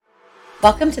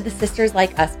Welcome to the Sisters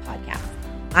Like Us podcast.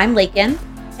 I'm Lakin.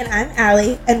 And I'm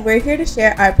Allie, and we're here to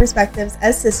share our perspectives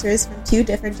as sisters from two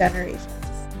different generations.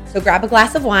 So grab a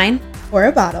glass of wine Or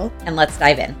a bottle. and let's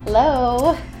dive in.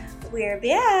 Hello. We're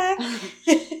back.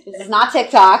 This is not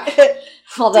TikTok.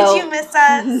 Although, Did you miss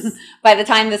us? by the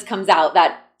time this comes out,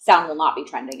 that sound will not be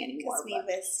trending anymore. Because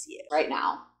we missed you. Right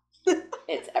now,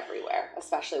 it's everywhere,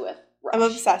 especially with Rush. I'm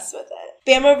obsessed with it.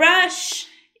 Bama Rush.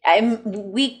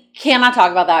 We cannot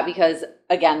talk about that because,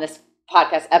 again, this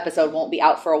podcast episode won't be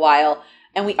out for a while.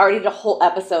 And we already did a whole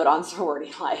episode on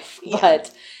sorority life. Yeah.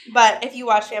 But if you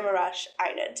watch Bama Rush,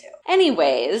 I did too.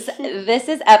 Anyways, this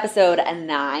is episode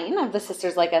 9 of the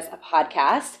Sisters Like Us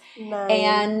podcast. 9.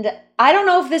 And I don't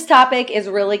know if this topic is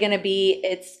really going to be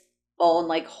its own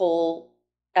whole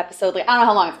episode. I don't know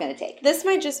how long it's going to take. This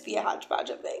might just be a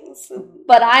hodgepodge of things.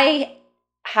 But I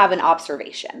have an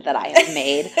observation that I have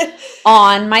made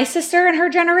on my sister and her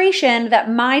generation that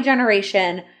my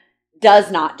generation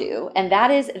does not do, and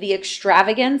that is the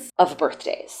extravagance of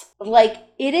birthdays.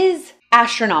 It is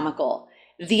astronomical,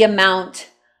 the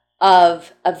amount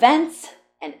of events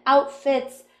and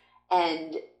outfits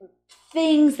and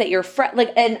things that your friend,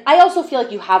 and I also feel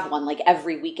like you have one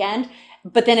every weekend,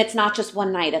 but then it's not just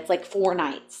one night, it's 4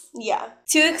 nights. Yeah.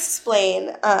 To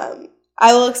explain,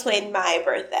 I will explain my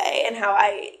birthday and how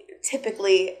I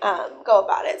typically go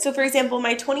about it. So, for example,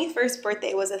 my 21st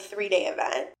birthday was a 3-day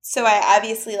event. So I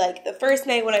obviously, the first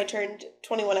night when I turned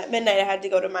 21 at midnight, I had to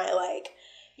go to my,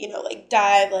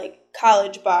 dive,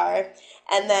 college bar.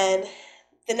 And then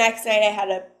the next night I had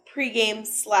a pregame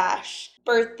 /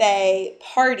 birthday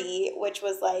party, which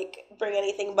was, bring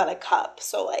anything but a cup.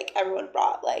 So, everyone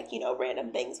brought,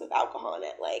 random things with alcohol in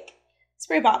it,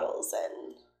 spray bottles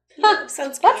and...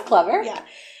 sunscreen. That's clever. Yeah.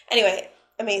 Anyway,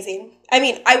 amazing. I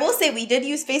mean, I will say we did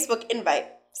use Facebook Invite.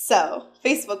 So,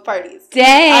 Facebook parties.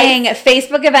 Dang,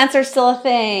 Facebook events are still a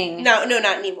thing. No,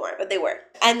 not anymore, but they were.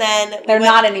 And then... They're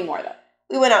not anymore, though.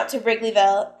 We went out to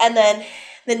Wrigleyville, and then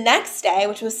the next day,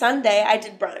 which was Sunday, I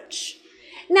did brunch.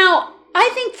 Now, I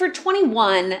think for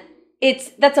 21...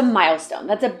 That's a milestone.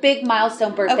 That's a big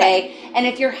milestone birthday. Okay. And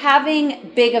if you're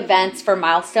having big events for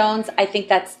milestones, I think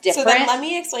that's different. So then let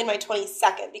me explain my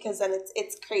 22nd because then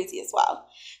it's crazy as well.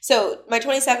 So my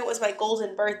 22nd was my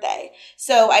golden birthday.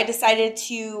 So I decided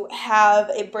to have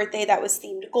a birthday that was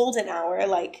themed golden hour,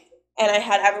 and I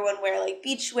had everyone wear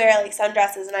beachwear,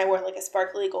 sundresses, and I wore a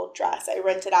sparkly gold dress. I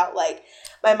rented out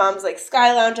my mom's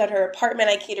Sky Lounge at her apartment.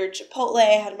 I catered Chipotle.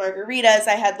 I had margaritas.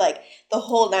 I had the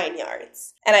whole 9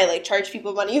 yards, and I charged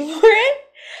people money for it.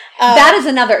 That is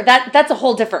another that's a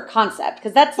whole different concept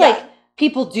because that's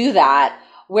people do that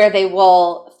where they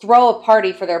will throw a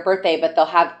party for their birthday, but they'll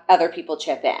have other people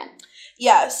chip in.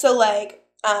 Yeah, so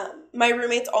my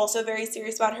roommate's also very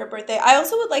serious about her birthday. I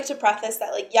also would like to preface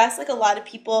that, yes, a lot of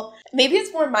people, maybe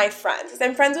it's more my friends, because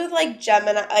I'm friends with,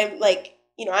 Gemini.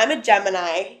 I'm a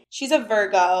Gemini. She's a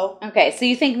Virgo. Okay, so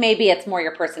you think maybe it's more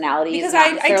your personality, because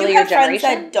not I do your have generation?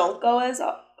 Friends that don't go as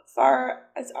far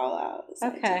as all out.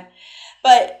 Okay.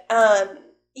 But,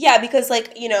 yeah, because,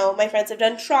 my friends have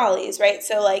done trolleys, right?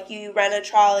 So, you rent a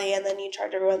trolley and then you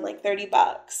charge everyone,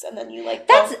 $30, and then you,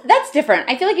 That's different.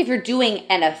 I feel like if you're doing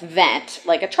an event,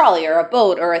 like a trolley or a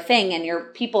boat or a thing, and your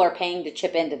people are paying to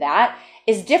chip into that,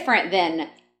 is different than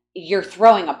you're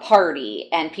throwing a party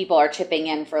and people are chipping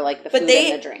in for, the food and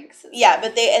the drinks. Yeah,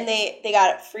 but they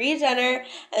got a free dinner, and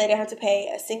they didn't have to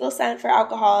pay a single cent for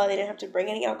alcohol. They didn't have to bring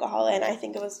any alcohol in. I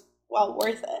think it was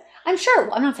worth it. I'm sure.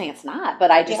 Well, I'm not saying it's not,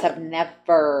 but I just have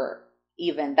never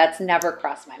that's never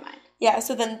crossed my mind. Yeah,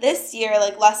 so then this year,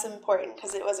 less important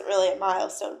because it wasn't really a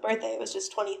milestone birthday. It was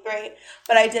just 23.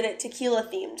 But I did it tequila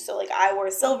themed. So, I wore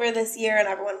silver this year and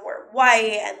everyone wore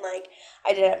white. And,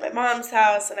 I did it at my mom's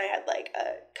house and I had,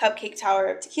 a cupcake tower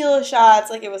of tequila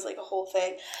shots. It was, a whole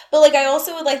thing. But, I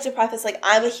also would like to preface,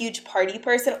 I'm a huge party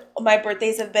person. My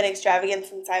birthdays have been extravagant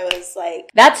since I was,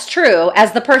 That's true.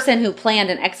 As the person who planned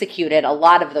and executed a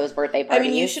lot of those birthday parties. I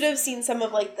mean, you should have seen some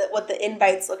of, what the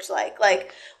invites looked like.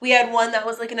 We had one that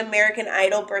was, an American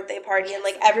Idol birthday party, and,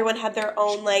 everyone had their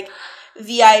own,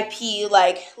 VIP,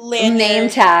 lanyard. Name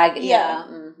tag. Yeah.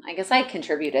 I guess I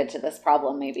contributed to this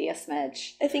problem, maybe a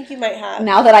smidge. I think you might have.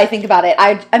 Now that I think about it,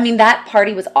 I mean, that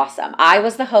party was awesome. I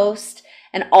was the host,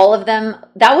 and all of them,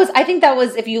 I think that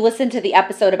was, if you listen to the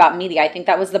episode about media, I think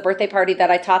that was the birthday party that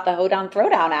I taught the Hoedown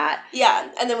Throwdown at. Yeah,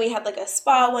 and then we had, a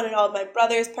spa one, and all of my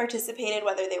brothers participated,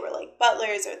 whether they were,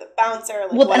 butlers or the bouncer, well,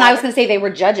 whatever. And I was going to say they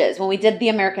were judges. When we did the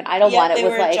American Idol one, it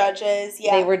was judges,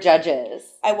 yeah. They were judges.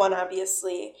 I won,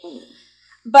 obviously.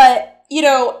 But,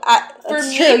 for That's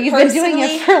me, true. You've been doing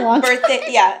it for a long time.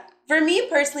 For me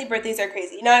personally, birthdays are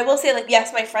crazy. Now, I will say, like,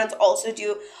 yes, my friends also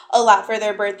do a lot for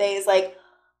their birthdays. Like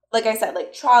I said,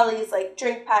 like trolleys, like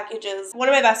drink packages. One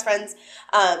of my best friends,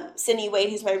 Sydney Wade,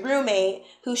 who's my roommate,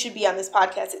 who should be on this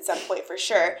podcast at some point for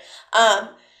sure.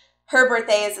 Her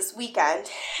birthday is this weekend,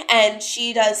 and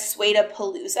she does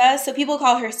Swade-a-Palooza. So people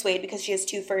call her Swade because she has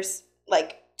two first.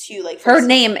 Her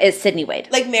name is Sydney Wade.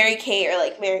 Like Mary Kate or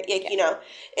like Mary, like, you know,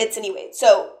 it's Sydney Wade.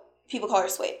 So people call her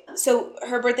Swade. So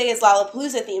her birthday is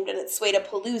Lollapalooza themed, and it's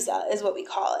Swade-a-Palooza is what we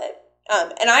call it.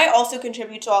 And I also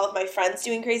contribute to all of my friends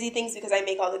doing crazy things because I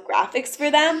make all the graphics for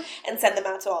them and send them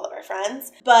out to all of our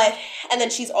friends. And then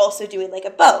she's also doing like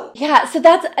a boat. Yeah, so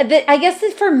I guess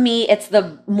for me, it's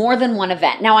the more than one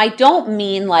event. Now, I don't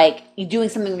mean like you doing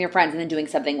something with your friends and then doing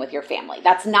something with your family.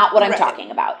 That's not what I'm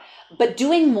talking about. But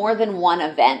doing more than one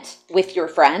event with your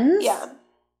friends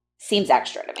seems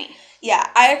extra to me.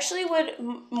 Yeah, I actually would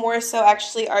more so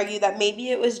actually argue that maybe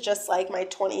it was just like my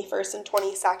 21st and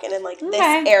 22nd and like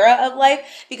this era of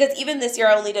life, because even this year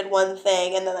I only did one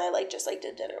thing and then I like just like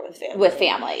did dinner with family. With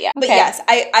family, yeah. But yes,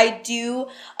 I do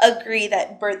agree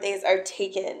that birthdays are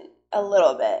taken a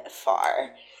little bit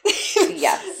far.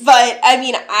 Yes. But I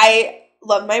mean, I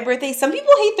love my birthday. Some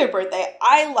people hate their birthday.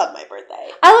 I love my birthday.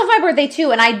 I love my birthday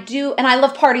too, and I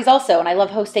love parties also, and I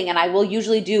love hosting, and I will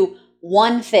usually do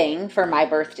one thing for my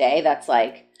birthday that's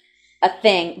like a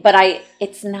thing, but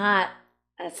it's not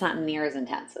near as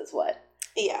intense as what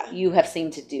you have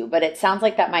seemed to do. But it sounds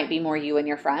like that might be more you and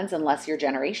your friends and less your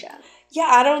generation. Yeah,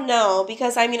 I don't know,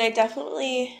 because I mean,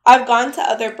 I've gone to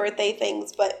other birthday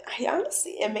things, but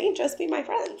it may just be my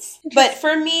friends. But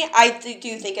for me, I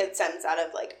do think it stems out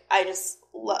of like, I just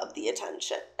love the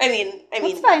attention. I mean,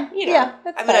 that's fine. You know, yeah,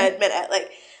 I'm going to admit it.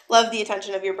 Like, love the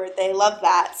attention of your birthday. Love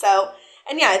that. So,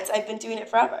 and yeah, I've been doing it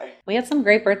forever. We had some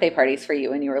great birthday parties for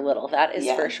you when you were little. That is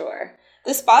for sure.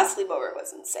 The spa sleepover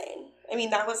was insane. I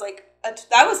mean, that was like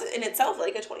that was in itself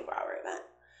like a 24-hour event.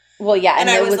 Well, yeah, and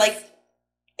I was like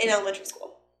in elementary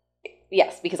school.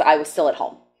 Yes, because I was still at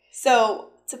home. So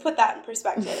to put that in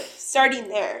perspective, starting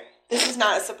there, this is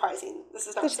not surprising.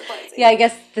 Yeah, I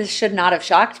guess this should not have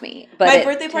shocked me. But my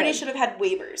birthday party should have had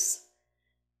waivers.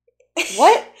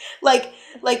 What?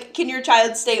 like, can your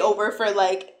child stay over for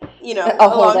like, you know, a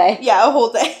whole day? Yeah, a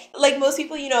whole day. Like most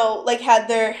people, you know, like had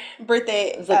their birthday.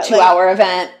 It was a 2-hour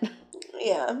event.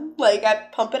 Yeah, like I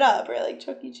Pump It Up or like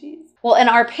Chuck E. Cheese. Well, and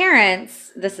our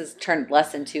parents, this has turned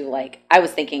less into like, I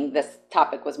was thinking this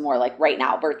topic was more like right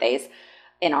now, birthdays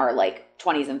in our like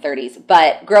 20s and 30s.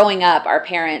 But growing up, our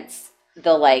parents,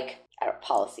 the like,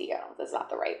 policy, that's not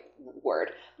the right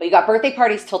word, but you got birthday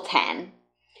parties till 10.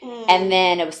 And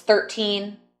then it was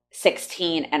 13,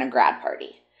 16, and a grad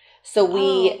party. So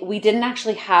we didn't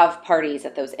actually have parties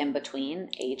at those in-between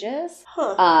ages.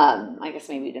 Huh. I guess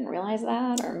maybe you didn't realize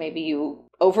that, or maybe you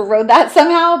overrode that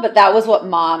somehow, but that was what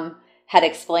Mom had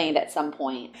explained at some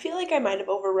point. I feel like I might have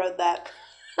overrode that.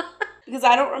 Because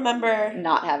I don't remember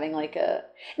not having like a...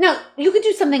 No, you could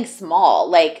do something small,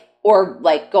 like, or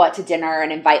like go out to dinner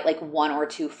and invite like 1 or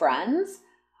 2 friends.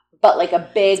 But like a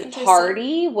big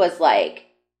party was like...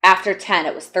 After 10,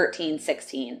 it was 13,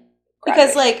 16.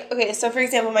 Because, like, okay, so for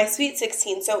example, my sweet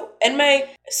 16, so I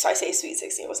say sweet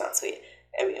 16, it was not sweet.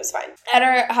 I mean, it was fine. At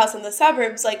our house in the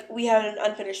suburbs, like, we had an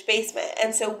unfinished basement.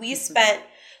 And so we spent,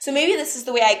 so maybe this is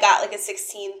the way I got, like, a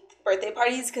 16th birthday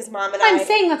parties, because Mom and I'm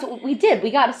saying that's what we did. We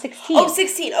got a 16. Oh,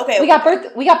 16, okay. We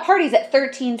got parties at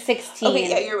 13, 16. Okay,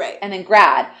 yeah, you're right. And then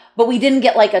grad. But we didn't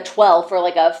get, like, a 12 or,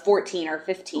 like, a 14 or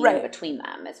 15 between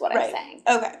them, is what I'm saying.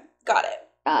 Okay, got it.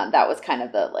 That was kind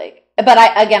of the, like... But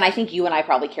I think you and I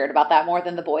probably cared about that more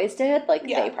than the boys did. Like,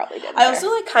 they probably did. I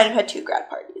also, like, kind of had 2 grad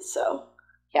parties, so...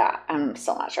 Yeah, I'm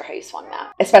still not sure how you swung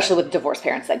that. Especially with divorced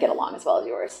parents that get along as well as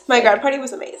yours. My grad party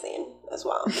was amazing as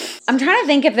well. I'm trying to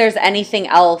think if there's anything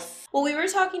else. Well, we were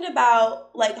talking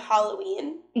about, like,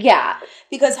 Halloween. Yeah.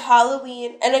 Because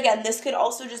Halloween... And again, this could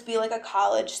also just be, like, a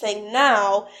college thing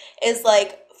now, is,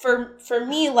 like... For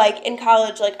me, like, in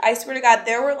college, like, I swear to God,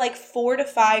 there were, like, 4 to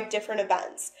 5 different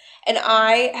events. And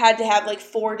I had to have, like,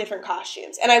 4 different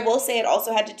costumes. And I will say it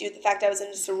also had to do with the fact I was in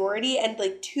a sorority. And,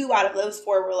 like, 2 out of those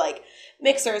 4 were, like,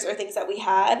 mixers or things that we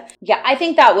had. Yeah, I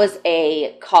think that was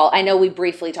a call. I know we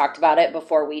briefly talked about it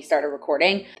before we started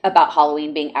recording about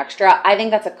Halloween being extra. I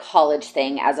think that's a college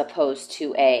thing as opposed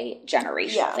to a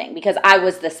generational thing. Because I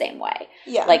was the same way.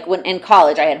 Yeah. Like, when in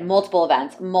college, I had multiple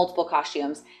events, multiple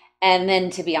costumes. And then,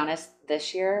 to be honest,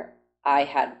 this year, I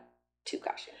had 2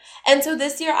 costumes. And so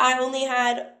this year, I only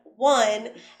had 1,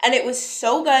 and it was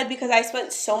so good because I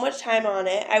spent so much time on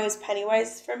it. I was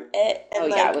Pennywise from It.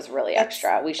 And it was really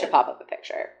extra. We should pop up a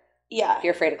picture. Yeah. If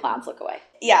you're afraid of clowns, look away.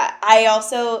 Yeah. I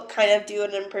also kind of do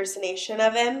an impersonation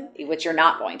of him. Which you're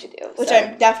not going to do. Which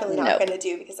I'm definitely not going to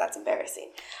do because that's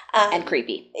embarrassing. And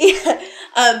creepy. Yeah.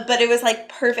 But it was like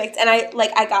perfect. And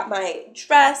I got my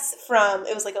dress from,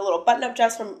 it was like a little button-up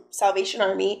dress from Salvation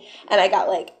Army. And I got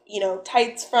like,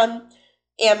 tights from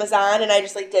Amazon. And I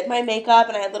just like did my makeup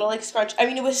and I had little like scrunch. I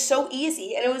mean, it was so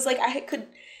easy. And it was like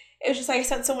it was just like I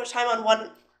spent so much time on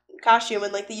one costume.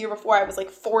 And like the year before I was like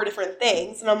 4 different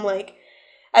things. And I'm like,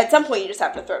 at some point you just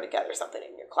have to throw together something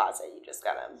in your closet. You just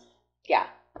gotta. Yeah.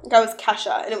 Like I was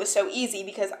Kesha, and it was so easy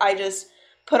because I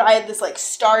had this like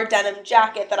star denim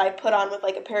jacket that I put on with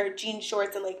like a pair of jean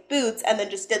shorts and like boots, and then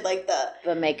just did like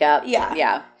the makeup.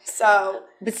 Yeah. So,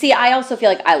 but see, I also feel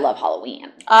like I love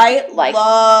Halloween. I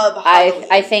love Halloween.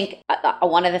 I think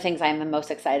one of the things I'm the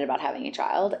most excited about having a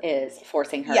child is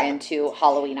forcing her into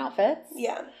Halloween outfits.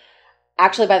 Yeah.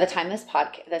 Actually, by the time this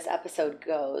episode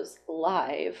goes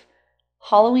live,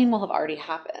 Halloween will have already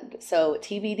happened. So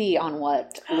TBD on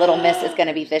what Little Miss is going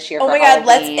to be this year. Oh for my Halloween.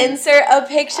 God, let's insert a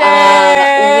picture.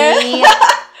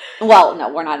 Well,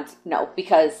 no, we're not. No,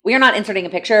 because we are not inserting a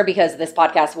picture because this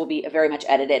podcast will be very much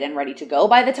edited and ready to go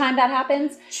by the time that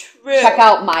happens. True. Check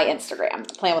out my Instagram,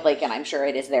 Plan with Lakin. I'm sure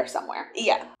it is there somewhere.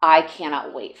 Yeah. I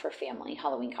cannot wait for family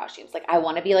Halloween costumes. Like, I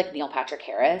want to be like Neil Patrick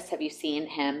Harris. Have you seen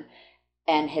him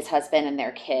and his husband and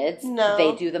their kids? No.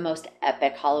 They do the most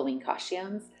epic Halloween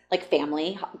costumes. Like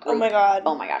family group. Oh my God.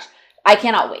 Oh my gosh. I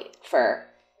cannot wait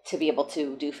to be able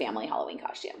to do family Halloween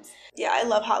costumes. Yeah, I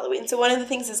love Halloween. So one of the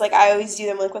things is like I always do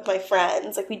them like with my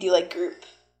friends. Like we do like group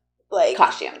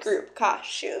Group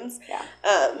costumes.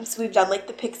 Yeah. So we've done like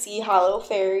the Pixie Hollow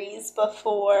Fairies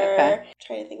before. Okay. I'm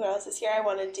trying to think what else this year I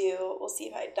want to do. We'll see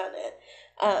if I've done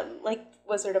it. Like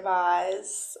Wizard of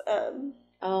Oz.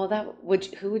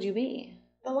 Who would you be?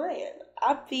 The Lion.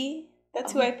 Obvi.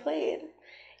 That's who I played.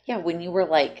 Yeah, when you were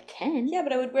like 10. Yeah,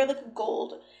 but I would wear like a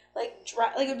gold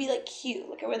dress. Like it would be like cute.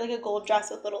 Like I wear like a gold dress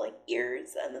with little like ears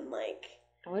and then like.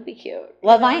 That would be cute.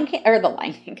 Well, The Lion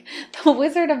King, The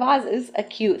Wizard of Oz is a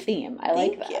cute theme. I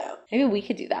like that. Thank you. Maybe we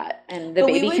could do that, and the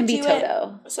baby can be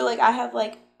Toto. So like I have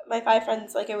like my 5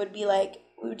 friends. Like it would be like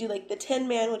we would do like the Tin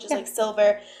Man, which is like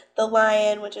silver, the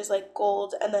Lion, which is like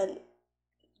gold, and then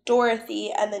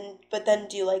Dorothy, but then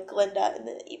do like Glinda and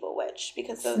the Evil Witch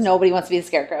because nobody wants to be the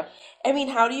Scarecrow. I mean,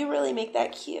 how do you really make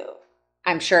that cute?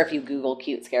 I'm sure if you Google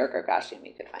cute Scarecrow costume,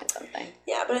 you could find something.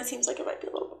 Yeah, but it seems like it might be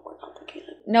a little bit more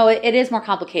complicated. No, it is more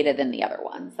complicated than the other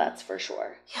ones, that's for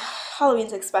sure. Yeah,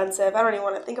 Halloween's expensive. I don't even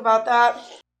want to think about that.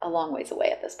 A long ways away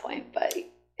at this point, but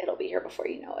it'll be here before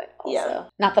you know it also. Yeah.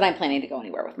 Not that I'm planning to go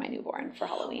anywhere with my newborn for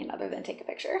Halloween other than take a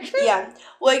picture. Yeah.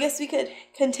 Well, I guess we could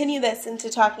continue this into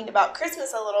talking about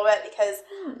Christmas a little bit because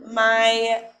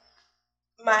my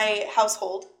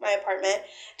household, my apartment,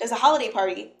 does a holiday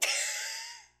party.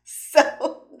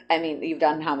 So. I mean, you've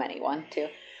done how many? 1, 2?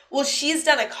 Well, she's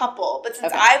done a couple, but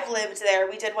since I've lived there,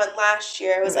 we did one last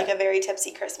year. It was like a very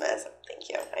tipsy Christmas. Thank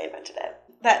you. I invented it.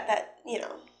 That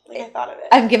I thought of it.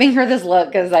 I'm giving her this look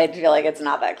because I feel like it's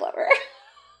not that clever.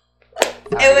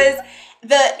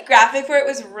 The graphic for it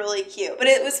was really cute, but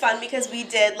it was fun because we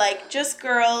did like just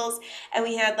girls and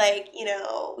we had like,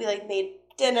 we like made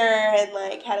dinner and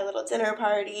like had a little dinner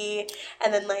party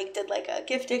and then like did like a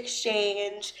gift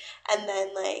exchange and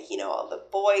then like, all the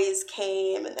boys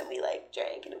came and then we like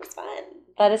drank and it was fun.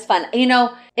 That is fun.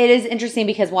 It is interesting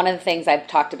because one of the things I've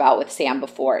talked about with Sam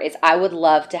before is I would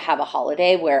love to have a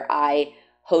holiday where I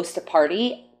host a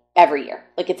party every year.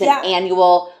 Like it's an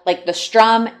annual, like the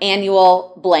Strum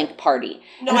annual blank party.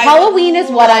 No, and Halloween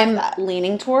is what I'm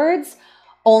leaning towards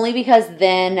only because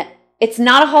then it's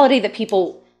not a holiday that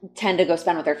people tend to go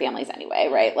spend with their families anyway,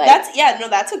 right? Like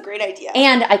that's a great idea.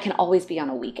 And I can always be on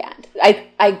a weekend.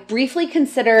 I briefly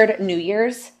considered New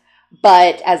Year's,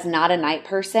 but as not a night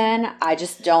person, I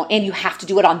just don't, and you have to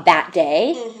do it on that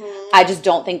day. Mm-hmm. I just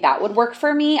don't think that would work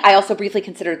for me. I also briefly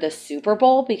considered the Super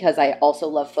Bowl because I also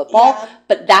love football,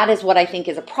 but that is what I think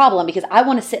is a problem because I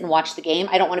want to sit and watch the game.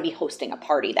 I don't want to be hosting a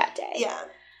party that day. Yeah.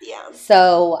 Yeah.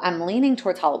 So I'm leaning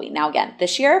towards Halloween. Now, again,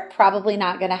 this year, probably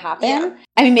not going to happen. Yeah.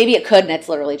 I mean, maybe it could, and it's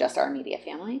literally just our immediate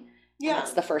family. Yeah.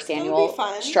 It's the first annual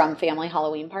Strum family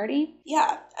Halloween party.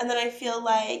 Yeah. And then I feel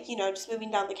like, just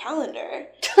moving down the calendar.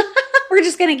 We're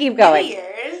just going to keep going. New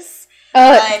Year's.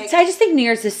 I just think New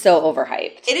Year's is so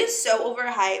overhyped. It is so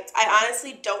overhyped. I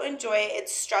honestly don't enjoy it.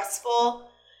 It's stressful.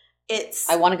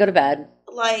 I want to go to bed.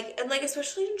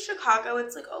 Especially in Chicago,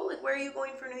 it's like, where are you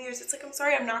going for New Year's? It's like, I'm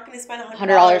sorry, I'm not going to spend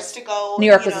 $100 to go. New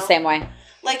York was the same way.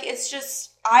 It's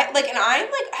just,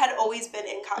 had always been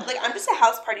in college. I'm just a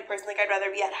house party person. I'd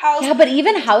rather be at house. Yeah, but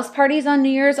even house parties on New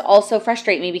Year's also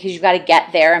frustrate me because you've got to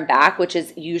get there and back, which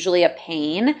is usually a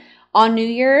pain on New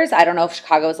Year's. I don't know if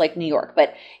Chicago is like New York,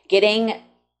 but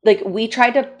we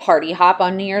tried to party hop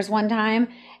on New Year's one time,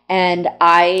 and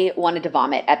I wanted to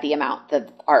vomit at the amount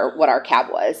what our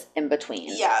cab was in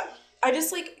between. Yeah. I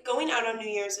just going out on New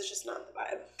Year's is just not the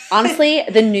vibe. Honestly,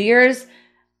 the New Year's,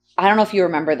 I don't know if you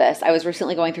remember this. I was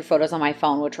recently going through photos on my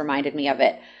phone, which reminded me of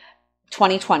it.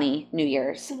 2020 New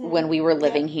Year's, when we were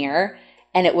living here,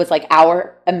 and it was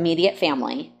our immediate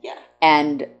family. Yeah.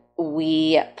 And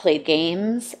we played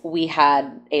games. We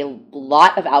had a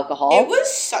lot of alcohol. It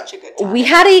was such a good time. We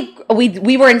had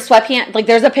we were in sweatpants.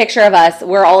 There's a picture of us.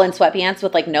 We're all in sweatpants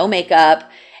with no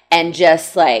makeup and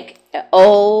just we had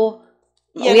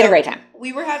a great time.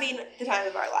 We were having the time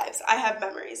of our lives. I have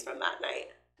memories from that night.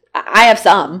 I have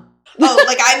some. Oh,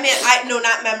 no,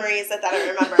 not memories that I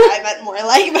remember. I meant more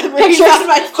memories on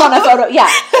my phone. On a photo. Yeah.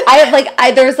 I have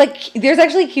there's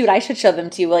actually cute, I should show them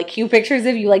to you, cute pictures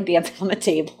of you dancing on the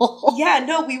table. Yeah,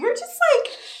 no, we were just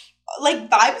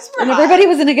vibes were and high. Everybody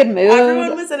was in a good mood.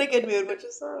 Everyone was in a good mood, which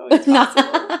is not always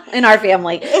possible. In our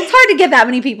family. It's hard to get that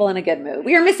many people in a good mood.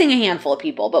 We were missing a handful of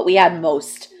people, but we had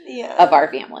most of our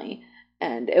family.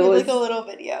 And it was a little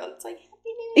video. It's Happy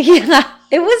New Year. Yeah,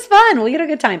 it was fun. We had a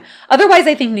good time. Otherwise,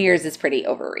 I think New Year's is pretty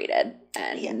overrated,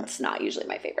 and it's not usually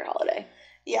my favorite holiday.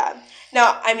 Yeah.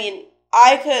 No, I mean,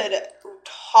 I could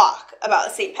talk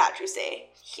about St. Patrick's Day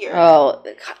here. Oh,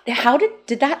 how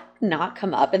did that not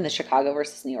come up in the Chicago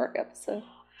versus New York episode?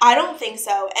 I don't think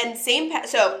so. And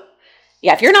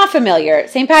yeah, if you're not familiar,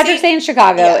 St. Patrick's Day in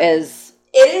Chicago is...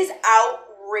 It is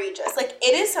outrageous.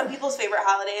 It is some people's favorite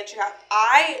holiday in Chicago.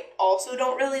 I also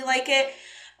don't really like it.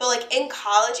 But, in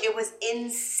college, it was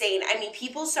insane. I mean,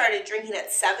 people started drinking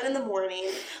at 7 in the morning.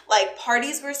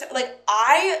 Parties were...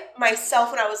 I, myself,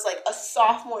 when I was, a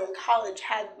sophomore in college,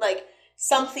 had,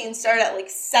 something start at,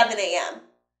 7 a.m.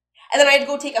 And then I had to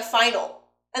go take a final.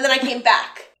 And then I came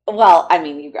back. Well, I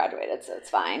mean, you graduated, so it's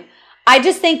fine. I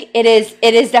just think it is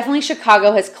definitely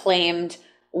Chicago has claimed...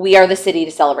 We are the city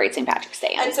to celebrate St. Patrick's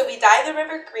Day. And so we dye the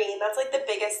river green. That's the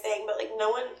biggest thing. But no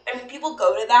one, people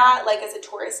go to that as a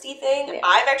touristy thing. Yeah.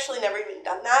 I've actually never even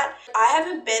done that. I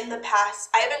haven't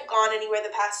gone anywhere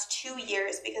the past 2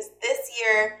 years because this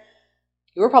year.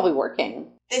 You were probably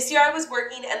working. This year I was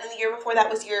working, and then the year before that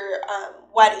was your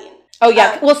wedding. Oh,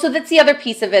 yeah. Well, so that's the other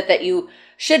piece of it that you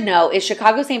should know is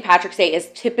Chicago St. Patrick's Day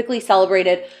is typically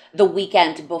celebrated the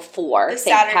weekend before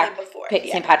St.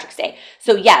 Patrick's Day.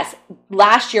 So, yes,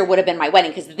 last year would have been my wedding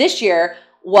because this year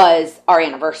was our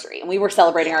anniversary. And we were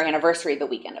celebrating our anniversary the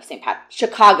weekend of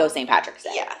Chicago St. Patrick's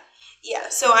Day. Yeah. Yeah,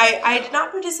 so I did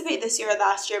not participate this year or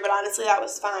last year, but honestly that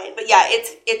was fine. But yeah,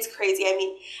 it's crazy. I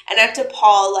mean, and up to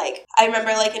Paul, I remember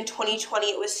in 2020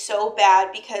 it was so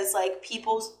bad because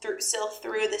people still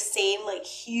threw the same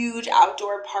huge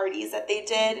outdoor parties that they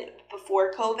did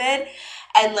before COVID,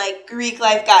 and Greek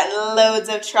life got in loads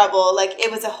of trouble. It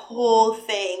was a whole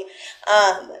thing.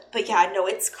 But yeah, no,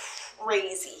 it's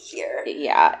crazy here.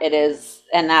 Yeah, it is,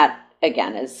 and that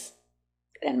again is,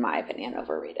 in my opinion,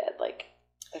 overrated.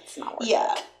 It's not worth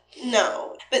it.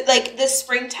 No. But the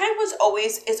springtime is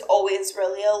always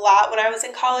really a lot when I was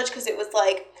in college because it was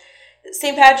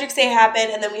St. Patrick's Day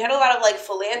happened, and then we had a lot of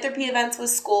philanthropy events with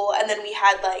school, and then we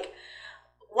had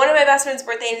one of my best friend's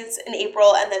birthdays in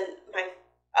April, and then my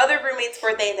other roommate's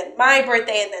birthday, and then my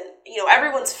birthday, and then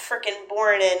everyone's freaking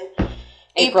born in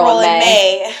April and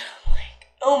May.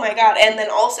 Oh my god, and then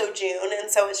also June,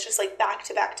 and so it's just back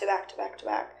to back to back to back to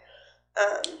back.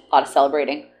 A lot of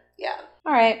celebrating. Yeah.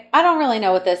 All right. I don't really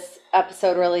know what this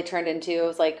episode really turned into. It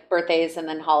was birthdays and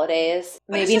then holidays.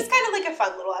 Maybe it's just kind of a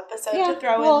fun little episode to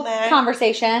throw in there.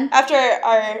 Conversation. After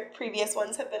our previous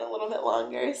ones have been a little bit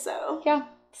longer, so. Yeah.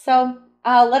 So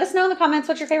let us know in the comments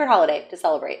what's your favorite holiday to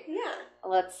celebrate. Yeah.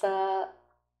 Let's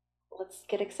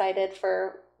get excited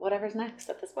for whatever's next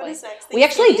at this point. What is next? We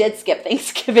actually did skip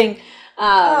Thanksgiving.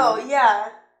 Oh, yeah.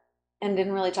 And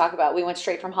didn't really talk about. We went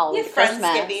straight from Halloween to Christmas.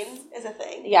 Friendsgiving is a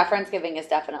thing. Yeah, Friendsgiving is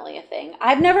definitely a thing.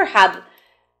 I've never had.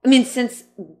 I mean, since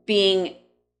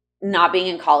not being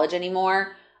in college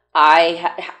anymore,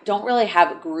 I don't really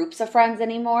have groups of friends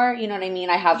anymore. You know what I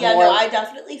mean? I have more. Yeah, no, I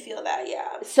definitely feel that.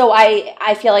 Yeah. So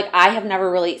I feel like I have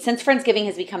never really, since Friendsgiving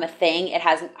has become a thing, it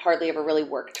hasn't hardly ever really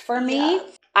worked for me. Yeah.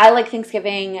 I like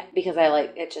Thanksgiving because I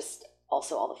like it. Just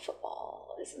also all the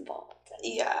football is involved.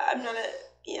 Yeah, I'm not a.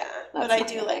 Yeah, but I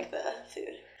do like the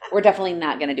food. We're definitely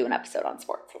not going to do an episode on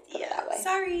sports. Let's put it that way.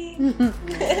 Sorry.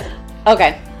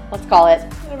 Okay, let's call it.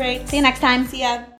 All right. See you next time. See ya.